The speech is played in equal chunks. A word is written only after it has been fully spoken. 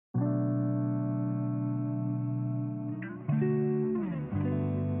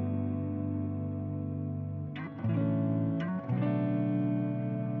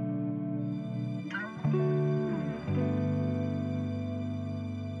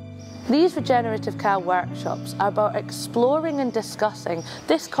These regenerative cow workshops are about exploring and discussing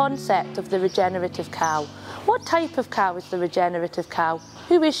this concept of the regenerative cow. What type of cow is the regenerative cow?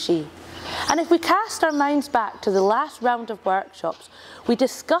 Who is she? And if we cast our minds back to the last round of workshops, we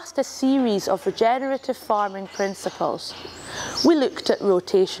discussed a series of regenerative farming principles. We looked at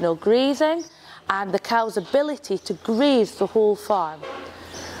rotational grazing and the cow's ability to graze the whole farm.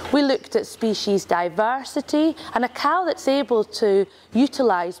 We looked at species diversity and a cow that's able to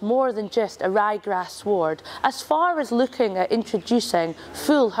utilise more than just a ryegrass sward, as far as looking at introducing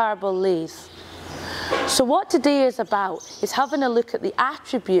full herbal leys. So what today is about is having a look at the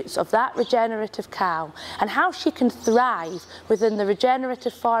attributes of that regenerative cow and how she can thrive within the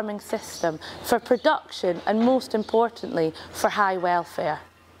regenerative farming system for production and, most importantly, for high welfare.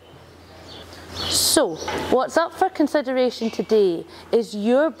 So, what's up for consideration today is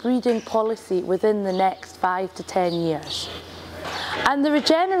your breeding policy within the next 5 to 10 years. And the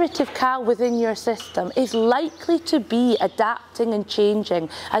regenerative cow within your system is likely to be adapting and changing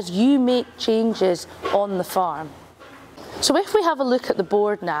as you make changes on the farm. So if we have a look at the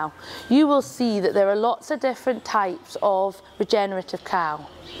board now, you will see that there are lots of different types of regenerative cow.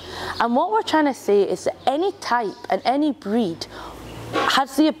 And what we're trying to say is that any type and any breed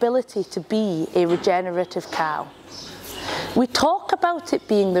has the ability to be a regenerative cow. We talk about it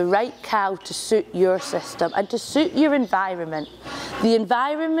being the right cow to suit your system and to suit your environment. The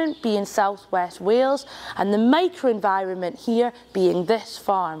environment being Southwest Wales and the microenvironment here being this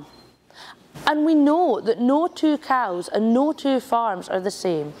farm. And we know that no two cows and no two farms are the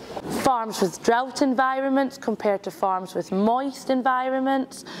same. Farms with drought environments compared to farms with moist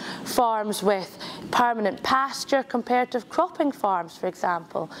environments, farms with permanent pasture compared to cropping farms, for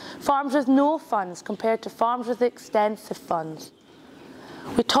example, farms with no funds compared to farms with extensive funds.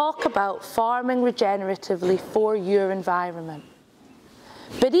 We talk about farming regeneratively for your environment.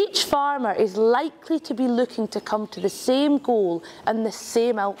 But each farmer is likely to be looking to come to the same goal and the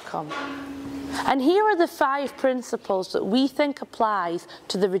same outcome. And here are the 5 principles that we think applies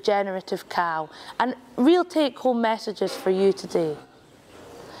to the regenerative cow and real take-home messages for you today.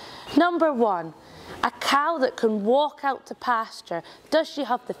 Number 1, a cow that can walk out to pasture. Does she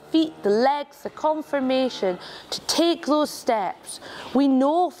have the feet, the legs, the conformation to take those steps? We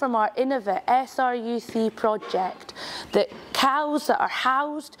know from our Innovate SRUC project that cows that are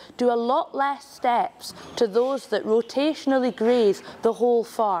housed do a lot less steps to those that rotationally graze the whole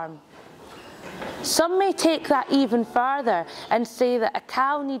farm. Some may take that even further and say that a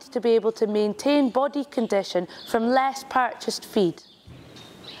cow needs to be able to maintain body condition from less purchased feed.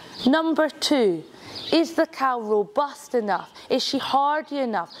 Number 2, is the cow robust enough? Is she hardy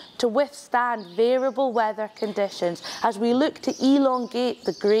enough to withstand variable weather conditions as we look to elongate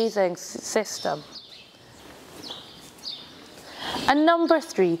the grazing system? And number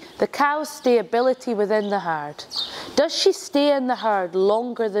 3, the cow's stayability within the herd. Does she stay in the herd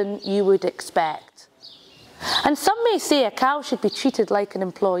longer than you would expect? And some may say a cow should be treated like an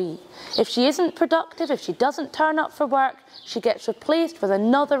employee. If she isn't productive, if she doesn't turn up for work, she gets replaced with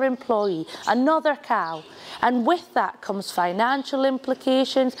another employee, another cow. And with that comes financial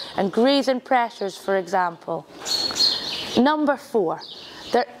implications and grazing pressures, for example. Number 4.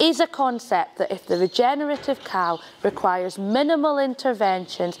 There is a concept that if the regenerative cow requires minimal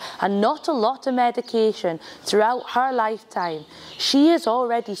interventions and not a lot of medication throughout her lifetime, she is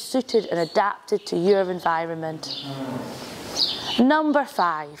already suited and adapted to your environment. Number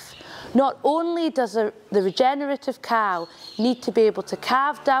 5. Not only does the regenerative cow need to be able to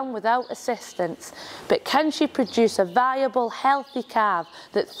calve down without assistance, but can she produce a viable, healthy calf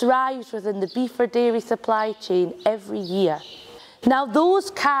that thrives within the beef or dairy supply chain every year? Now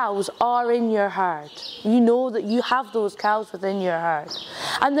those cows are in your herd. You know that you have those cows within your herd.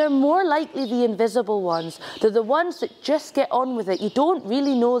 And they're more likely the invisible ones. They're the ones that just get on with it. You don't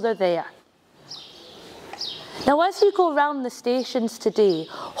really know they're there. Now as you go around the stations today,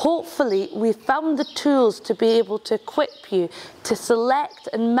 hopefully we've found the tools to be able to equip you to select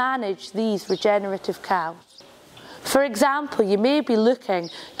and manage these regenerative cows. For example, you may be looking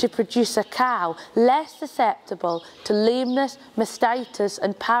to produce a cow less susceptible to lameness, mastitis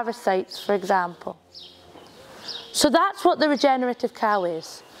and parasites, for example. So that's what the regenerative cow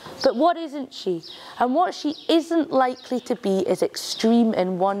is. But what isn't she? And what she isn't likely to be is extreme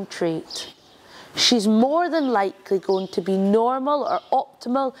in one trait. She's more than likely going to be normal or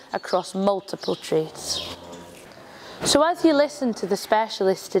optimal across multiple traits. So as you listen to the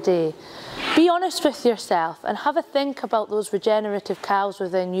specialists today, be honest with yourself and have a think about those regenerative cows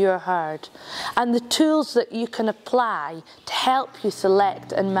within your herd and the tools that you can apply to help you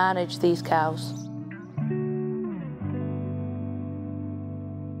select and manage these cows.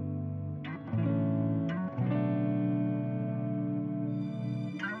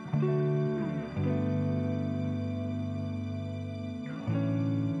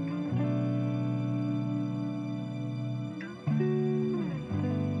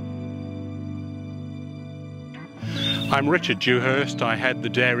 I'm Richard Dewhurst. I head the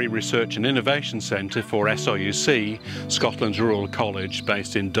Dairy Research and Innovation Centre for SRUC, Scotland's Rural College,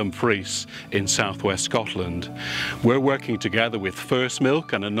 based in Dumfries in southwest Scotland. We're working together with First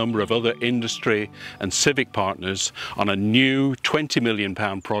Milk and a number of other industry and civic partners on a new £20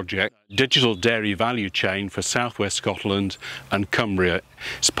 million project, digital dairy value chain for southwest Scotland and Cumbria.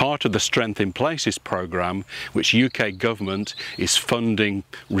 It's part of the Strength in Places programme, which UK government is funding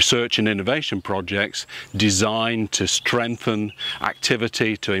research and innovation projects designed to strengthen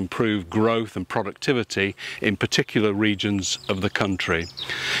activity, to improve growth and productivity in particular regions of the country.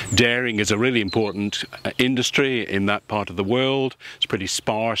 Dairying is a really important industry in that part of the world. It's a pretty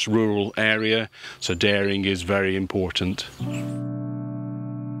sparse rural area, so dairying is very important.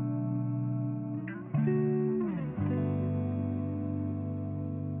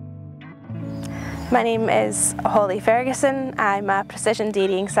 My name is Holly Ferguson. I'm a precision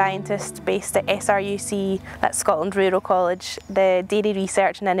dairying scientist based at SRUC, that's Scotland Rural College, the Dairy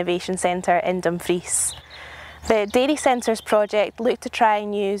Research and Innovation Centre in Dumfries. The Dairy Centres project looked to try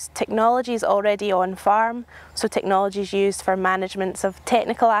and use technologies already on farm, so technologies used for management of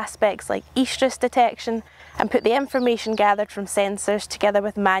technical aspects like oestrus detection, and put the information gathered from sensors together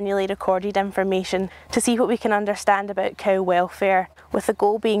with manually recorded information to see what we can understand about cow welfare, with the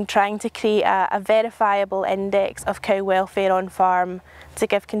goal being trying to create a verifiable index of cow welfare on farm to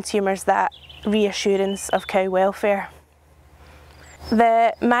give consumers that reassurance of cow welfare.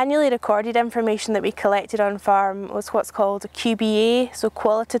 The manually recorded information that we collected on farm was what's called QBA, so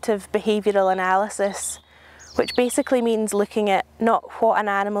qualitative behavioural analysis, which basically means looking at not what an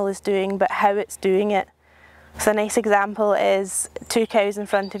animal is doing but how it's doing it. So a nice example is two cows in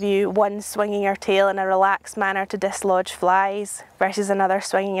front of you, one swinging her tail in a relaxed manner to dislodge flies versus another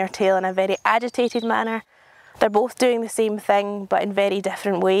swinging her tail in a very agitated manner. They're both doing the same thing but in very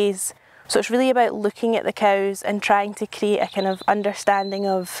different ways. So it's really about looking at the cows and trying to create a kind of understanding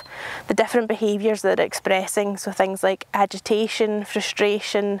of the different behaviours that they're expressing. So things like agitation,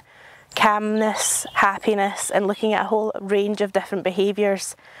 frustration, calmness, happiness, and looking at a whole range of different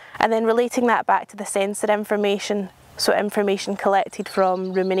behaviours. And then relating that back to the sensor information, so information collected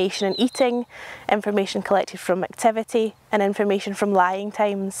from rumination and eating, information collected from activity, and information from lying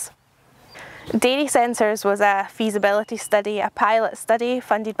times. Dairy Sensors was a feasibility study, a pilot study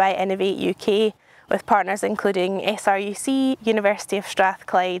funded by Innovate UK, with partners including SRUC, University of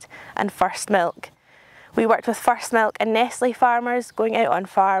Strathclyde and First Milk. We worked with First Milk and Nestle farmers going out on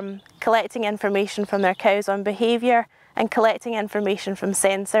farm, collecting information from their cows on behaviour and collecting information from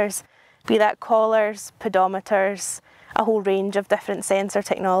sensors, be that collars, pedometers, a whole range of different sensor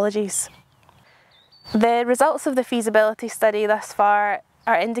technologies. The results of the feasibility study thus far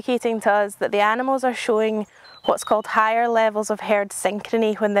are indicating to us that the animals are showing what's called higher levels of herd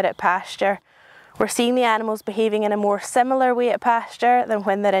synchrony when they're at pasture. We're seeing the animals behaving in a more similar way at pasture than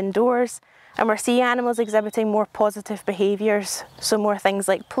when they're indoors, and we're seeing animals exhibiting more positive behaviours, so more things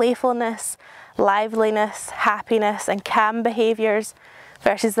like playfulness, liveliness, happiness and calm behaviours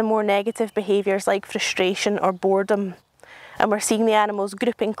versus the more negative behaviours like frustration or boredom. And we're seeing the animals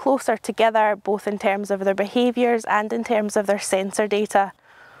grouping closer together both in terms of their behaviours and in terms of their sensor data.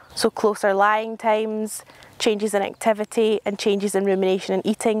 So closer lying times, changes in activity and changes in rumination and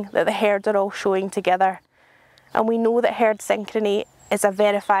eating that the herd are all showing together. And we know that herd synchrony is a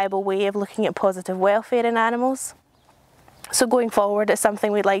verifiable way of looking at positive welfare in animals. So going forward, it's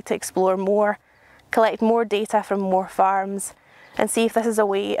something we'd like to explore more, collect more data from more farms, and see if this is a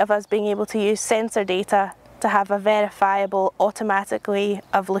way of us being able to use sensor data to have a verifiable, automatic way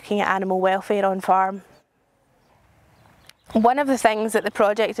of looking at animal welfare on farm. One of the things that the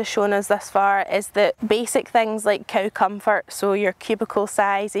project has shown us thus far is that basic things like cow comfort, so your cubicle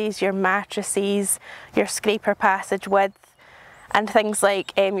sizes, your mattresses, your scraper passage width, and things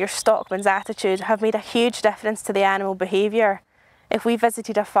like your stockman's attitude have made a huge difference to the animal behaviour. If we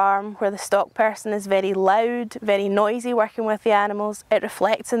visited a farm where the stock person is very loud, very noisy working with the animals, it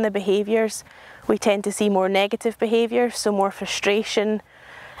reflects in the behaviours. We tend to see more negative behaviours, so more frustration.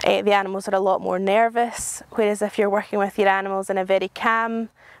 The animals are a lot more nervous, whereas if you're working with your animals in a very calm,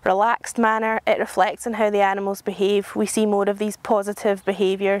 relaxed manner, it reflects on how the animals behave. We see more of these positive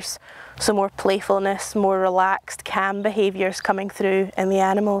behaviours, so more playfulness, more relaxed, calm behaviours coming through in the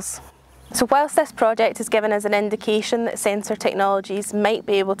animals. So whilst this project has given us an indication that sensor technologies might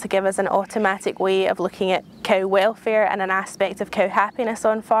be able to give us an automatic way of looking at cow welfare and an aspect of cow happiness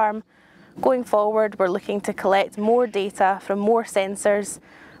on farm, going forward we're looking to collect more data from more sensors,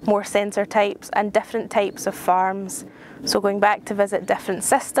 more sensor types and different types of farms. So going back to visit different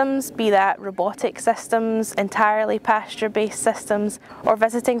systems, be that robotic systems, entirely pasture-based systems, or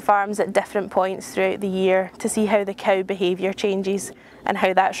visiting farms at different points throughout the year to see how the cow behaviour changes and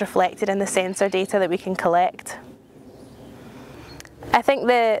how that's reflected in the sensor data that we can collect. I think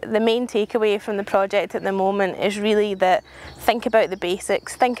the main takeaway from the project at the moment is really that think about the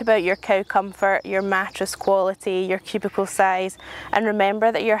basics, think about your cow comfort, your mattress quality, your cubicle size, and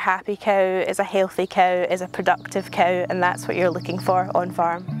remember that your happy cow is a healthy cow, is a productive cow, and that's what you're looking for on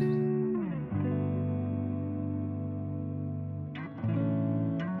farm.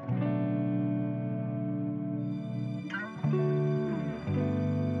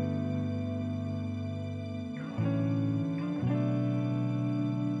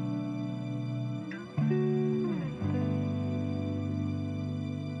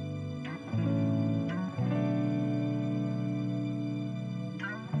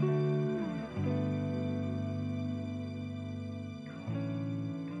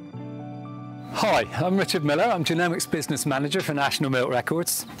 Hi, I'm Richard Miller. I'm Genomics Business Manager for National Milk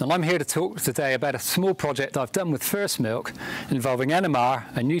Records, and I'm here to talk today about a small project I've done with First Milk involving NMR,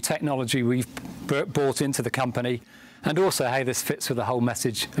 a new technology we've brought into the company, and also how this fits with the whole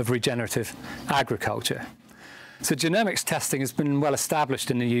message of regenerative agriculture. So genomics testing has been well established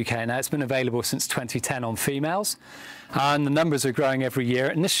in the UK now. It's been available since 2010 on females, and the numbers are growing every year,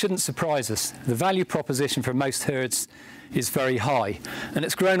 and this shouldn't surprise us. The value proposition for most herds is very high, and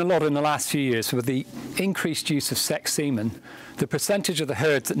it's grown a lot in the last few years. With the increased use of sex semen, the percentage of the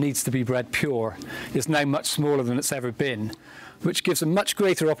herd that needs to be bred pure is now much smaller than it's ever been, which gives a much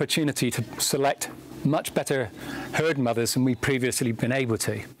greater opportunity to select much better herd mothers than we've previously been able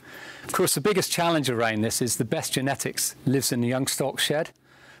to. Of course, the biggest challenge around this is the best genetics lives in the young stock shed,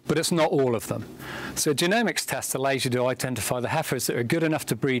 but it's not all of them. So a genomics test allows you to identify the heifers that are good enough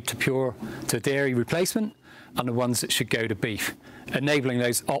to breed to dairy replacement, and the ones that should go to beef, enabling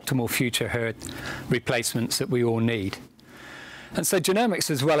those optimal future herd replacements that we all need. And so genomics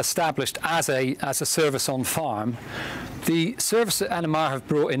is well established as a service on farm. The service that NMR have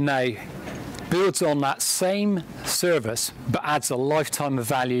brought in now builds on that same service but adds a lifetime of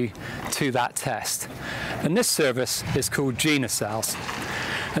value to that test. And this service is called GeneCells.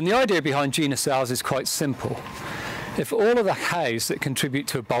 And the idea behind GeneCells is quite simple. If all of the cows that contribute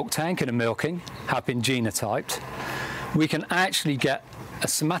to a bulk tank in a milking have been genotyped, we can actually get a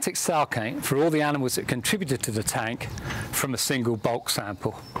somatic cell count for all the animals that contributed to the tank from a single bulk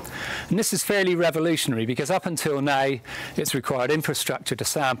sample. And this is fairly revolutionary because up until now it's required infrastructure to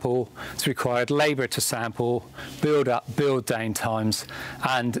sample, it's required labour to sample, build up, build down times,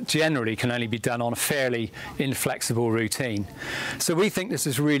 and generally can only be done on a fairly inflexible routine. So we think this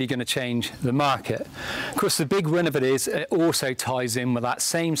is really going to change the market. Of course, the big win of it is it also ties in with that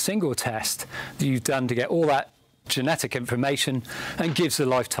same single test that you've done to get all that genetic information and gives a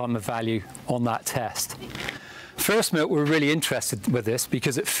lifetime of value on that test. First Milk were really interested with this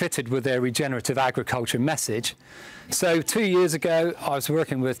because it fitted with their regenerative agriculture message. So 2 years ago, I was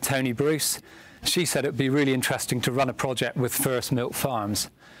working with Tony Bruce. She said it would be really interesting to run a project with First Milk farms.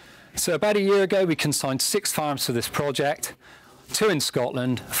 So about a year ago, we consigned 6 farms to this project, 2 in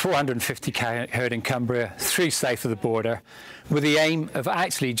Scotland, 450 cow herd in Cumbria, 3 south of the border, with the aim of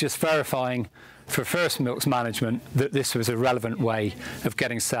actually just verifying for First Milk's management that this was a relevant way of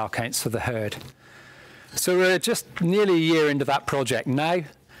getting cell counts for the herd. So we're just nearly a year into that project now,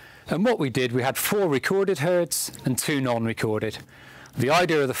 and what we did, we had 4 recorded herds and 2 non-recorded. The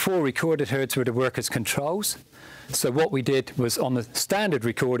idea of the 4 recorded herds were to work as controls. So what we did was on the standard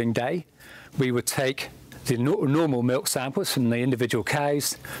recording day, we would take the normal milk samples from the individual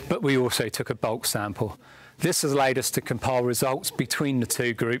cows, but we also took a bulk sample. This has allowed us to compile results between the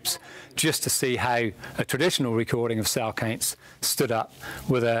 2 groups just to see how a traditional recording of cell counts stood up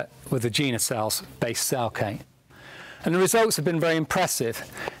with a GeneCells based cell count. And the results have been very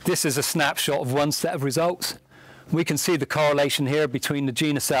impressive. This is a snapshot of one set of results. We can see the correlation here between the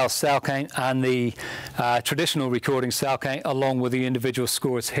GeneCells cell count and the traditional recording cell count along with the individual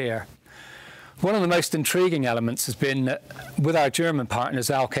scores here. One of the most intriguing elements has been that with our German partners,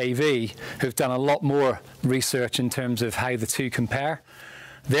 LKV, who've done a lot more research in terms of how the 2 compare.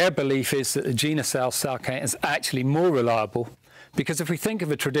 Their belief is that the GeneCells cell count is actually more reliable because if we think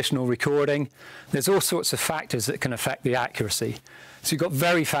of a traditional recording, there's all sorts of factors that can affect the accuracy. So you've got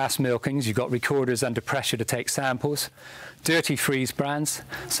very fast milkings, you've got recorders under pressure to take samples, dirty freeze brands,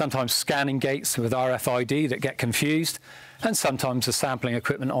 sometimes scanning gates with RFID that get confused, and sometimes the sampling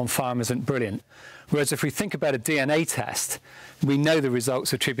equipment on farm isn't brilliant. Whereas if we think about a DNA test, we know the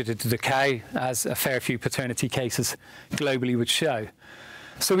results attributed to the cow, as a fair few paternity cases globally would show.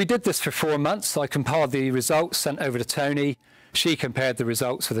 So we did this for 4 months. I compiled the results, sent over to Tony. She compared the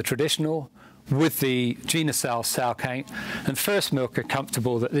results for the traditional with the Genocell cell count, and First Milk are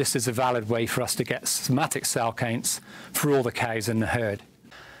comfortable that this is a valid way for us to get somatic cell counts for all the cows in the herd.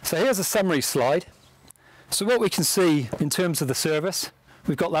 So here's a summary slide. So what we can see in terms of the service,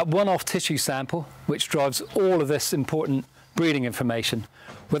 we've got that one-off tissue sample which drives all of this important breeding information,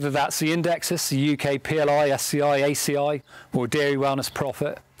 whether that's the indexes, the UK PLI, SCI, ACI, or Dairy Wellness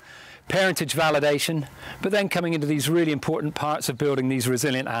Profit, parentage validation, but then coming into these really important parts of building these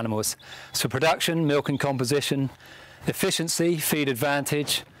resilient animals. So production, milk and composition, efficiency, feed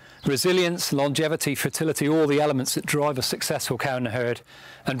advantage, resilience, longevity, fertility, all the elements that drive a successful cow in the herd,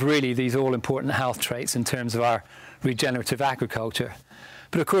 and really these all-important health traits in terms of our regenerative agriculture.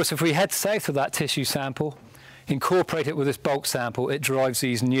 But of course, if we head south of that tissue sample, incorporate it with this bulk sample, it drives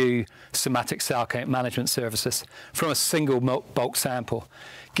these new somatic cell count management services from a single bulk sample,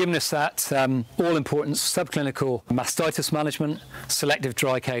 giving us that all-important subclinical mastitis management, selective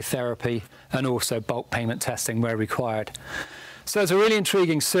dry cow therapy, and also bulk payment testing where required. So it's a really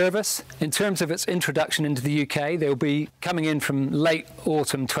intriguing service. In terms of its introduction into the UK, they'll be coming in from late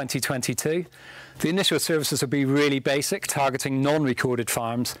autumn 2022. The initial services will be really basic, targeting non-recorded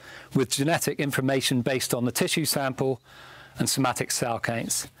farms with genetic information based on the tissue sample and somatic cell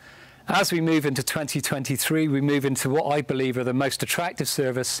counts. As we move into 2023, we move into what I believe are the most attractive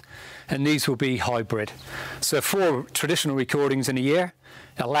service, and these will be hybrid. So 4 traditional recordings in a year,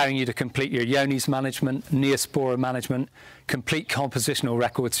 allowing you to complete your Yonis management, Neospora management, complete compositional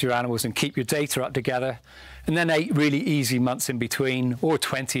records for your animals and keep your data up together, and then 8 really easy months in between, or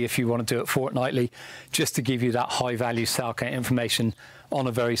 20 if you want to do it fortnightly, just to give you that high value cell count information on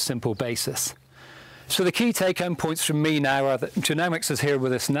a very simple basis. So the key take-home points from me now are that genomics is here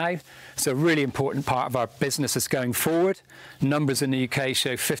with us now. It's a really important part of our business is going forward. Numbers in the UK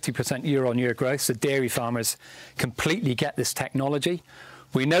show 50% year-on-year growth, so dairy farmers completely get this technology.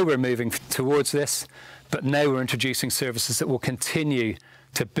 We know we're moving towards this, but now we're introducing services that will continue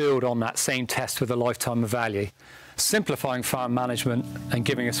to build on that same test with a lifetime of value, simplifying farm management and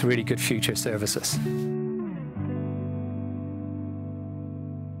giving us really good future services.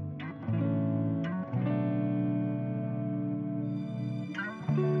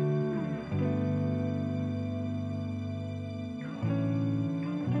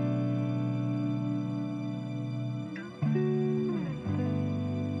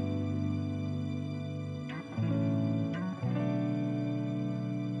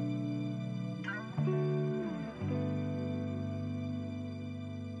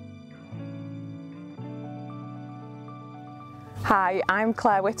 Hi, I'm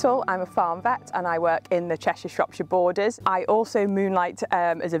Claire Whittle. I'm a farm vet and I work in the Cheshire-Shropshire borders. I also moonlight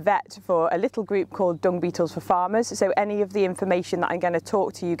as a vet for a little group called Dung Beetles for Farmers. So any of the information that I'm going to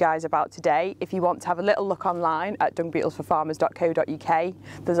talk to you guys about today, if you want to have a little look online at dungbeetlesforfarmers.co.uk,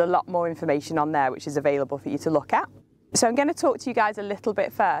 there's a lot more information on there which is available for you to look at. So I'm going to talk to you guys a little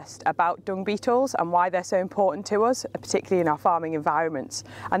bit first about dung beetles and why they're so important to us, particularly in our farming environments.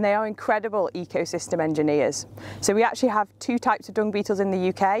 And they are incredible ecosystem engineers. So we actually have 2 types of dung beetles in the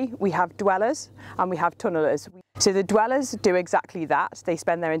UK. We have dwellers and we have tunnelers. So the dwellers do exactly that. They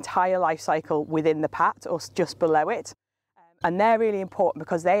spend their entire life cycle within the pat or just below it. And they're really important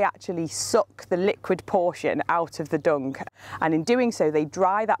because they actually suck the liquid portion out of the dung. And in doing so, they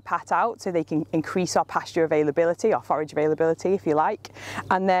dry that pat out so they can increase our pasture availability, our forage availability, if you like.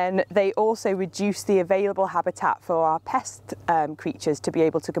 And then they also reduce the available habitat for our pest creatures to be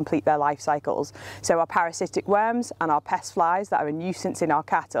able to complete their life cycles. So our parasitic worms and our pest flies that are a nuisance in our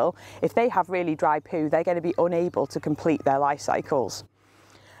cattle, if they have really dry poo, they're going to be unable to complete their life cycles.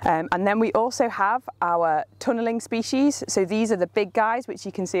 And then we also have our tunnelling species. So these are the big guys, which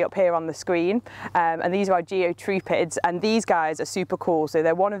you can see up here on the screen. And these are our geotruphids. And these guys are super cool. So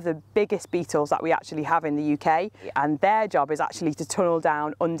they're one of the biggest beetles that we actually have in the UK. And their job is actually to tunnel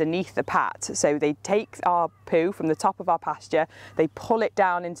down underneath the pat. So they take our poo from the top of our pasture, they pull it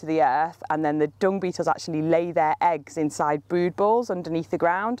down into the earth, and then the dung beetles actually lay their eggs inside brood balls underneath the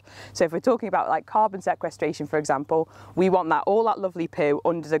ground. So if we're talking about like carbon sequestration, for example, we want that all that lovely poo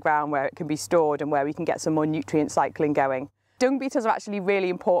under the ground where it can be stored and where we can get some more nutrient cycling going. Dung beetles are actually really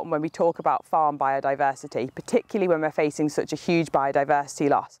important when we talk about farm biodiversity, particularly when we're facing such a huge biodiversity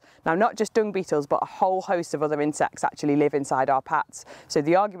loss. Now, not just dung beetles, but a whole host of other insects actually live inside our pats. So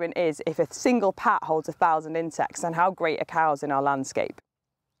the argument is, if a single pat holds 1,000 insects, then how great are cows in our landscape?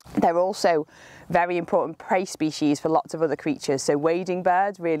 They're also very important prey species for lots of other creatures. So wading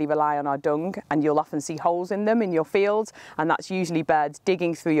birds really rely on our dung, and you'll often see holes in them in your fields, and that's usually birds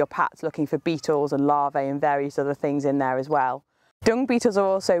digging through your pats looking for beetles and larvae and various other things in there as well. Dung beetles are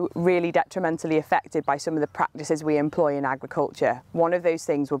also really detrimentally affected by some of the practices we employ in agriculture. One of those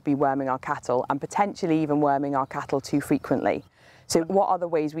things would be worming our cattle, and potentially even worming our cattle too frequently. So what are the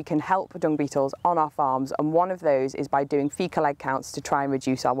ways we can help dung beetles on our farms? And one of those is by doing fecal egg counts to try and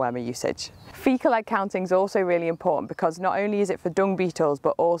reduce our wormer usage. Fecal egg counting is also really important because not only is it for dung beetles,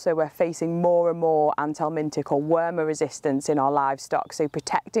 but also we're facing more and more anthelmintic or wormer resistance in our livestock. So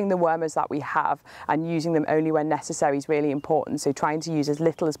protecting the wormers that we have and using them only when necessary is really important. So trying to use as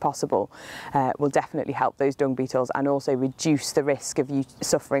little as possible will definitely help those dung beetles and also reduce the risk of you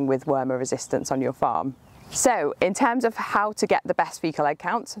suffering with wormer resistance on your farm. So in terms of how to get the best fecal egg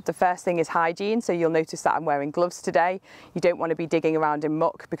count, the first thing is hygiene. So you'll notice that I'm wearing gloves today. You don't want to be digging around in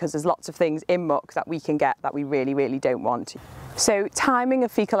muck because there's lots of things in muck that we can get that we really don't want. So timing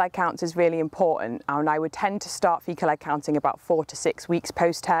of fecal egg counts is really important, and I would tend to start fecal egg counting about 4 to 6 weeks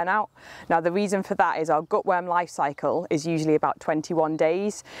post turnout. Now the reason for that is our gutworm life cycle is usually about 21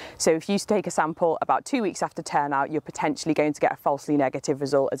 days. So if you take a sample about 2 weeks after turnout, you're potentially going to get a falsely negative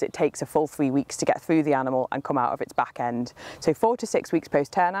result, as it takes a full 3 weeks to get through the animal and come out of its back end. So 4 to 6 weeks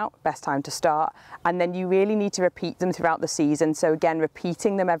post turnout, best time to start, and then you really need to repeat them throughout the season. So again,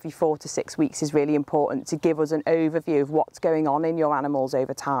 repeating them every 4 to 6 weeks is really important to give us an overview of what's going on in your animals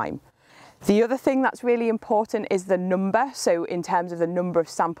over time. The other thing that's really important is the number. So in terms of the number of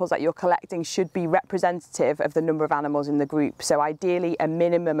samples that you're collecting should be representative of the number of animals in the group. So ideally a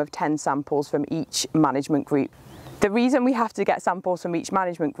minimum of 10 samples from each management group. The reason we have to get samples from each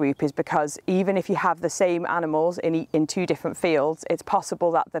management group is because even if you have the same animals in 2 different fields, it's possible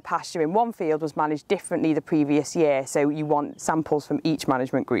that the pasture in one field was managed differently the previous year, so you want samples from each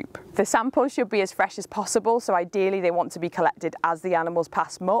management group. The samples should be as fresh as possible, so ideally they want to be collected as the animals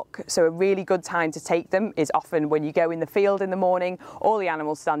pass muck, so a really good time to take them is often when you go in the field in the morning, all the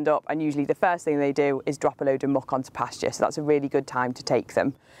animals stand up and usually the first thing they do is drop a load of muck onto pasture, so that's a really good time to take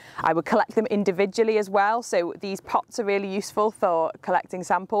them. I would collect them individually as well, so these pots are really useful for collecting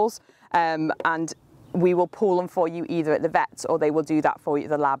samples, and we will pool them for you either at the vets or they will do that for you at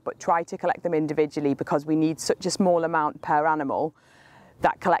the lab, but try to collect them individually because we need such a small amount per animal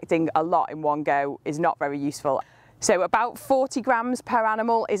that collecting a lot in one go is not very useful. So about 40 grams per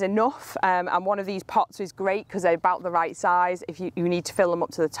animal is enough, and one of these pots is great because they're about the right size if you need to fill them up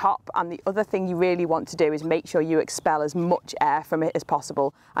to the top. And the other thing you really want to do is make sure you expel as much air from it as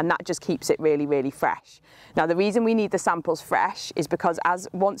possible, and that just keeps it really fresh. Now the reason we need the samples fresh is because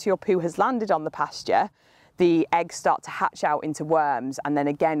once your poo has landed on the pasture, the eggs start to hatch out into worms, and then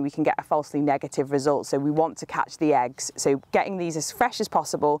again we can get a falsely negative result. So we want to catch the eggs, so getting these as fresh as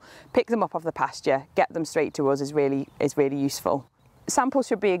possible, pick them up off the pasture, get them straight to us is really useful. Samples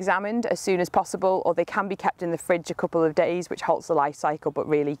should be examined as soon as possible, or they can be kept in the fridge a couple of days, which halts the life cycle, but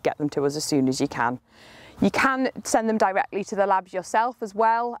really get them to us as soon as you can. You can send them directly to the labs yourself as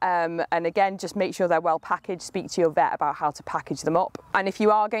well, and again just make sure they're well packaged. Speak to your vet about how to package them up, and if you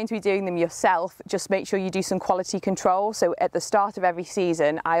are going to be doing them yourself, just make sure you do some quality control. So at the start of every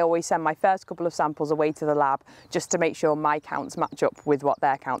season I always send my first couple of samples away to the lab just to make sure my counts match up with what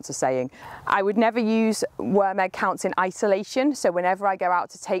their counts are saying. I would never use worm egg counts in isolation, so whenever I go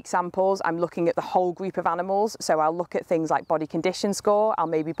out to take samples I'm looking at the whole group of animals. So I'll look at things like body condition score, I'll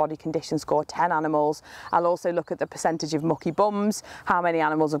maybe body condition score 10 animals. I'll also look at the percentage of mucky bums, how many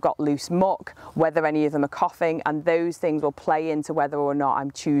animals have got loose muck, whether any of them are coughing, and those things will play into whether or not I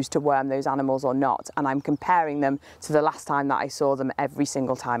choose to worm those animals or not. And I'm comparing them to the last time that I saw them every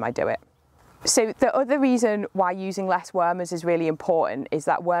single time I do it. So the other reason why using less wormers is really important is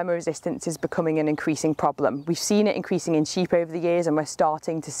that wormer resistance is becoming an increasing problem. We've seen it increasing in sheep over the years, and we're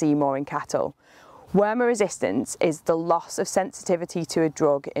starting to see more in cattle. Wormer resistance is the loss of sensitivity to a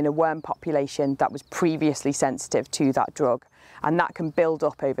drug in a worm population that was previously sensitive to that drug, and that can build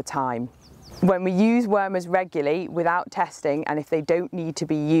up over time. When we use wormers regularly without testing, and if they don't need to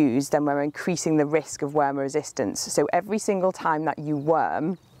be used, then we're increasing the risk of wormer resistance. So every single time that you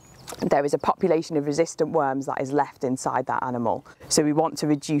worm, there is a population of resistant worms that is left inside that animal. So we want to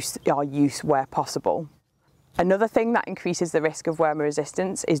reduce our use where possible. Another thing that increases the risk of wormer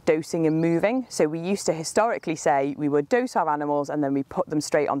resistance is dosing and moving. So we used to historically say we would dose our animals and then we put them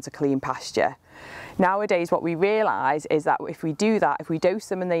straight onto clean pasture. Nowadays what we realise is that if we do that, if we dose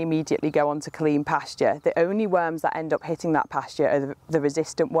them and they immediately go onto clean pasture, the only worms that end up hitting that pasture are the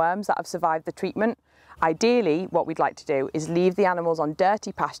resistant worms that have survived the treatment. Ideally, what we'd like to do is leave the animals on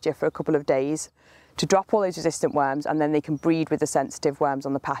dirty pasture for a couple of days to drop all those resistant worms, and then they can breed with the sensitive worms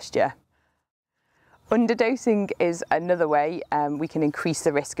on the pasture. Underdosing is another way we can increase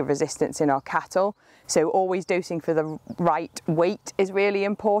the risk of resistance in our cattle. So always dosing for the right weight is really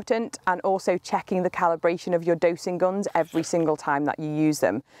important, and also checking the calibration of your dosing guns every single time that you use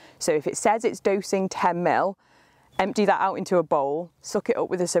them. So if it says it's dosing 10 ml, empty that out into a bowl, suck it up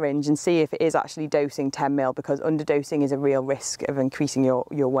with a syringe and see if it is actually dosing 10 ml, because underdosing is a real risk of increasing your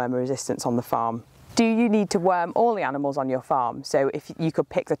worm resistance on the farm. Do you need to worm all the animals on your farm? So if you could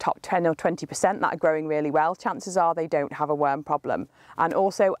pick the top 10 or 20% that are growing really well, chances are they don't have a worm problem. And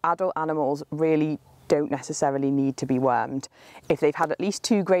also adult animals really don't necessarily need to be wormed. If they've had at least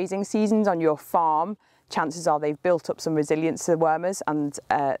 2 grazing seasons on your farm, chances are they've built up some resilience to wormers, and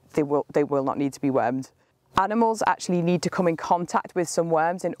they will not need to be wormed. Animals actually need to come in contact with some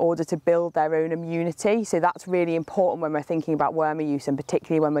worms in order to build their own immunity, so that's really important when we're thinking about wormer use, and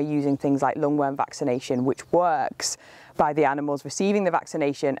particularly when we're using things like lungworm vaccination, which works by the animals receiving the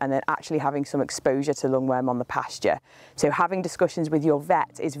vaccination and then actually having some exposure to lungworm on the pasture. So having discussions with your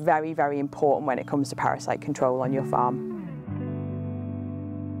vet is very, very important when it comes to parasite control on your farm.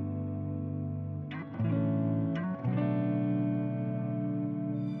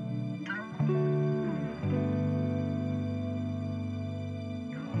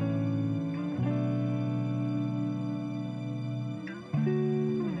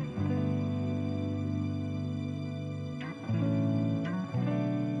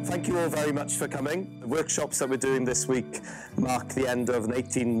 Thank you all very much for coming. The workshops that we're doing this week mark the end of an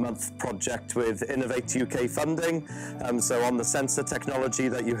 18-month project with Innovate UK funding. So on the sensor technology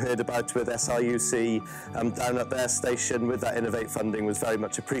that you heard about with SRUC down at their station with that Innovate funding was very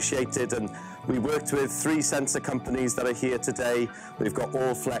much appreciated, and we worked with 3 sensor companies that are here today. We've got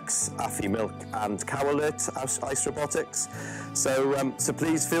Allflex, Affimilk and Cow Alert Ice Robotics. So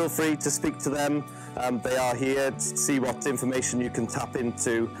please feel free to speak to them. They are here to see what information you can tap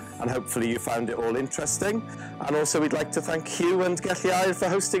into, and hopefully you found it all interesting. And also we'd like to thank Hugh and Gelliair for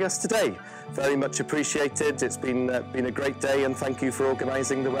hosting us today. Very much appreciated. It's been a great day, and thank you for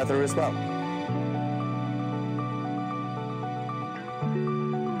organising the weather as well.